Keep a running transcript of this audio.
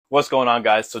What's going on,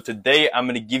 guys? So today I'm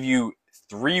going to give you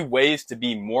 3 ways to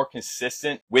be more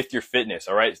consistent with your fitness.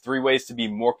 All right. 3 ways to be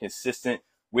more consistent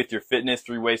with your fitness,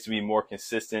 3 ways to be more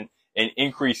consistent and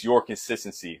increase your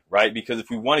consistency, right? Because if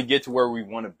we want to get to where we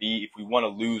want to be, if we want to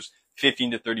lose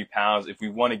 15 to 30 pounds, if we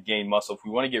want to gain muscle, if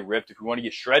we want to get ripped, if we want to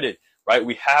get shredded, right?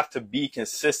 We have to be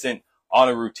consistent on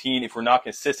a routine. If we're not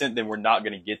consistent, then we're not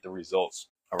going to get the results.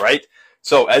 All right.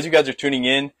 So as you guys are tuning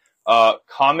in,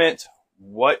 comment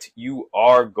what you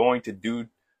are going to do,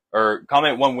 or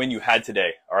comment one win you had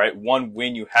today. All right. One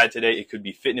win you had today. It could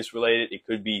be fitness related. It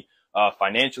could be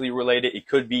financially related. It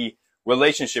could be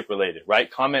relationship related,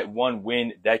 right? Comment one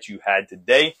win that you had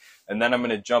today. And then I'm going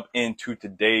to jump into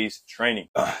today's training.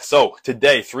 So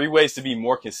today, 3 ways to be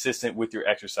more consistent with your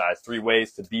exercise, 3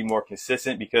 ways to be more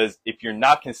consistent, because if you're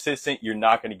not consistent, you're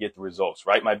not going to get the results,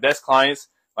 right? My best clients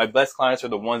are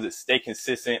the ones that stay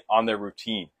consistent on their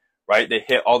routine, right? They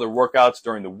hit all their workouts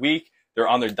during the week. They're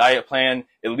on their diet plan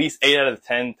at least 8 out of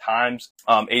 10 times,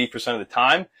 80% of the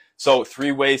time. So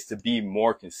 3 ways to be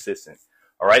more consistent.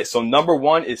 All right. So number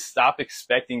 1 is stop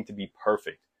expecting to be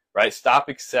perfect, right? Stop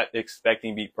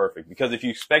expecting to be perfect, because if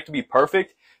you expect to be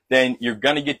perfect, then you're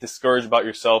going to get discouraged about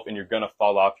yourself and you're going to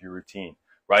fall off your routine,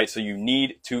 right? So you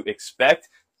need to expect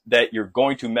that you're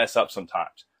going to mess up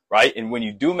sometimes, right? And when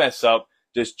you do mess up,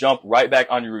 just jump right back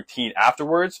on your routine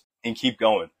afterwards and keep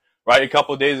going, right? A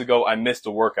couple of days ago, I missed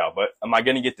a workout, but am I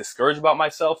going to get discouraged about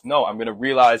myself? No, I'm going to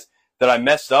realize that I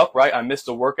messed up, right? I missed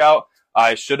a workout.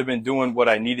 I should have been doing what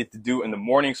I needed to do in the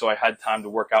morning, so I had time to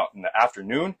work out in the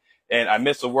afternoon, and I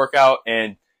missed a workout,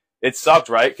 and it sucked,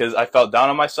 right? Because I felt down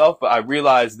on myself, but I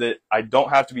realized that I don't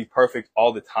have to be perfect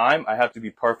all the time. I have to be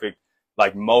perfect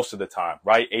like most of the time,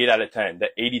 right? 8 out of 10, the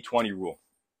 80-20 rule.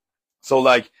 So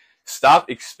like, stop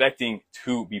expecting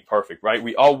to be perfect, right?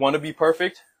 We all want to be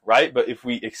perfect, right? But if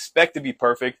we expect to be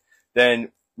perfect,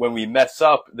 then when we mess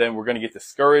up, then we're going to get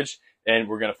discouraged and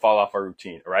we're going to fall off our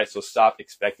routine. All right. So stop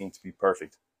expecting to be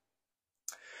perfect.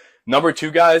 Number 2,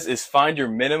 guys, is find your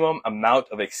minimum amount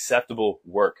of acceptable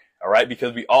work. All right.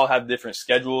 Because we all have different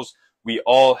schedules. We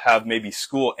all have maybe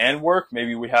school and work.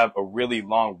 Maybe we have a really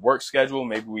long work schedule.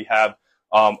 Maybe we have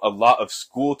a lot of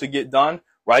school to get done.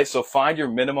 Right. So find your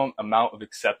minimum amount of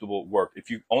acceptable work. If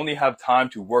you only have time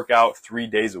to work out 3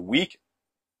 days a week,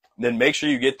 then make sure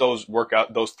you get those 3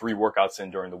 workouts in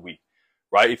during the week.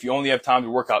 Right. If you only have time to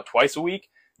work out twice a week,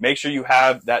 make sure you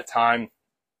have that time.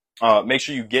 Make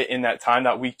sure you get in that time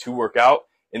that week to work out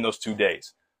in those 2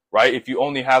 days. Right. If you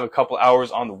only have a couple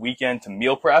hours on the weekend to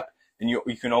meal prep, and you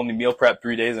can only meal prep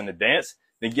 3 days in advance,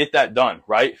 then get that done.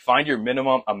 Right. Find your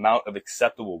minimum amount of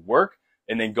acceptable work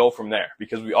and then go from there,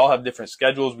 because we all have different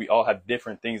schedules. We all have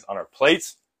different things on our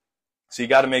plates. So you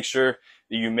got to make sure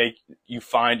that you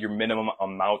find your minimum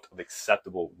amount of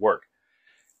acceptable work.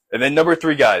 And then number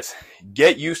 3, guys,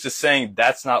 get used to saying,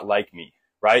 that's not like me,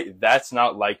 right? That's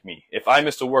not like me. If I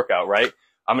missed a workout, right,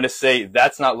 I'm going to say,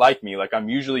 that's not like me. Like, I'm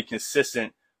usually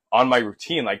consistent on my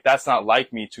routine. Like, that's not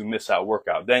like me to miss that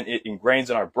workout. Then it ingrains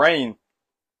in our brain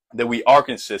that we are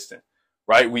consistent,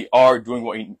 right? We are doing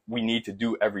what we need to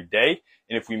do every day.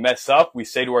 And if we mess up, we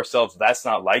say to ourselves, that's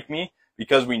not like me,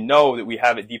 because we know that we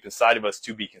have it deep inside of us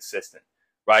to be consistent,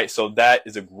 right? So that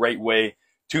is a great way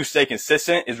to stay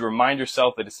consistent, is remind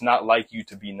yourself that it's not like you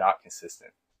to be not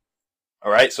consistent.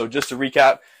 All right. So just to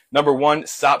recap, number 1,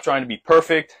 stop trying to be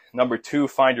perfect. Number 2,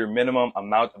 find your minimum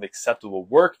amount of acceptable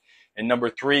work. And number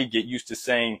 3, get used to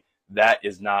saying, that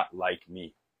is not like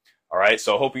me. All right.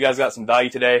 So I hope you guys got some value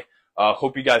today.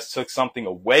 Hope you guys took something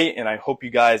away, and I hope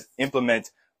you guys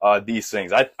implement these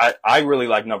things. I really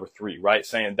like number 3, right?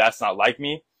 Saying, that's not like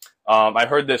me. I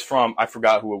heard this from, I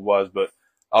forgot who it was, but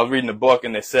I was reading a book,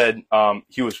 and they said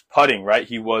he was putting, right?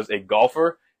 He was a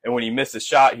golfer, and when he missed a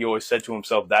shot, he always said to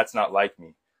himself, that's not like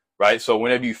me, right? So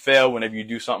whenever you fail, whenever you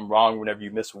do something wrong, whenever you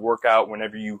miss a workout,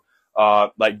 whenever you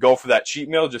like go for that cheat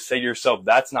meal, just say to yourself,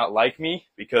 that's not like me,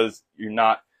 because you're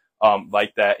not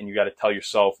like that, and you got to tell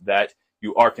yourself that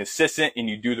you are consistent and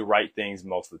you do the right things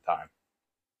most of the time.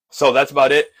 So that's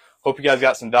about it. Hope you guys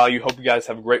got some value. Hope you guys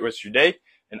have a great rest of your day,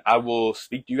 and I will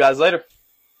speak to you guys later.